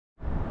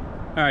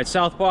All right,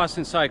 South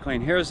Boston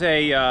cycling. Here's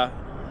a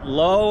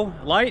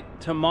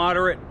light to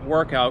moderate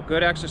workout.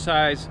 Good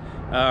exercise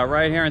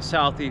right here in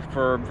Southie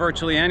for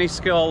virtually any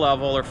skill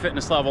level or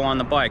fitness level on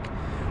the bike.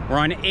 We're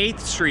on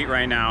 8th Street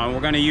right now, and we're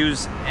going to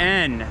use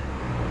N.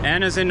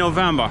 N is in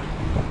November.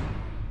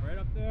 Right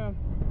up there,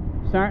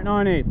 starting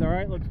on 8th. All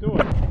right, let's do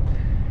it.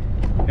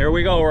 Here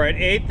we go. We're at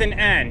 8th and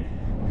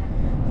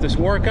N. If this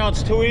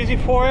workout's too easy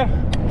for you,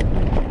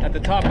 at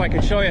the top I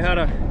can show you how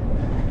to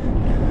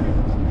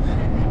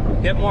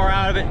get more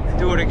out of it.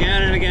 Do it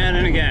again and again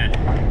and again.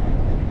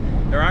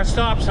 There are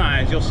stop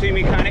signs. You'll see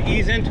me kind of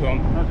ease into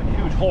them. That's a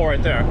huge hole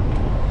right there.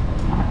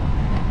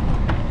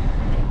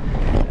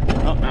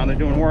 Oh, now they're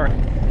doing work.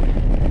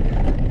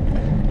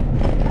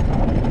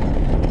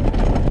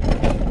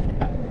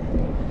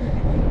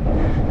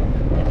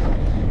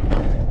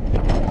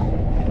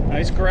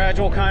 Nice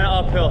gradual kind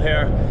of uphill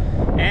here.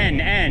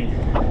 N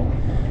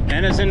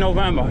is in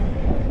November.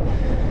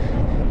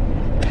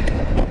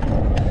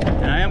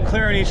 And I am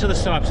clearing each of the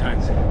stop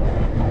signs.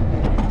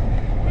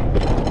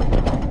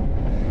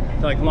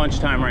 It's like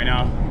lunchtime right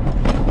now,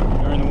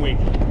 during the week.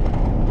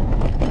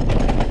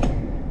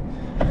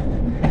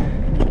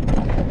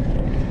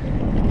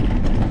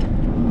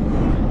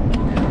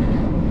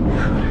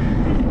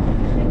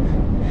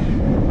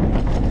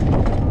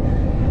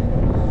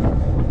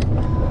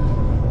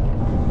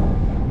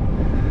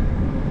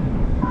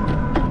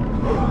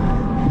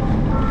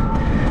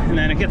 And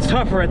then it gets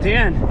tougher at the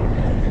end.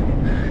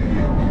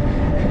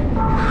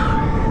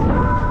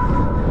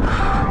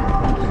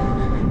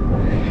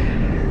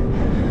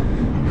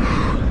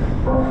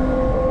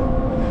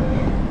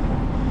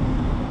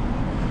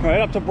 Right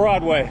up to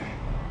Broadway.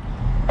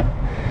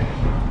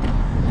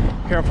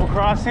 Careful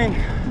crossing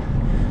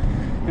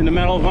in the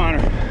Medal of Honor.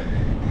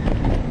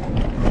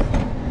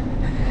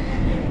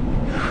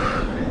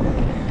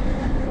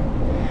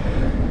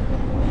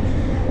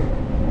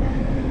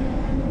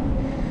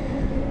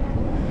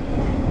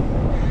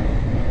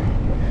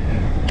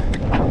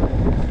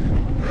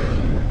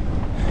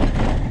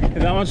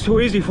 If that one's too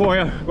easy for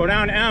you, go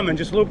down to M and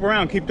just loop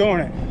around, keep doing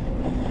it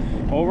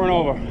over and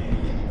over.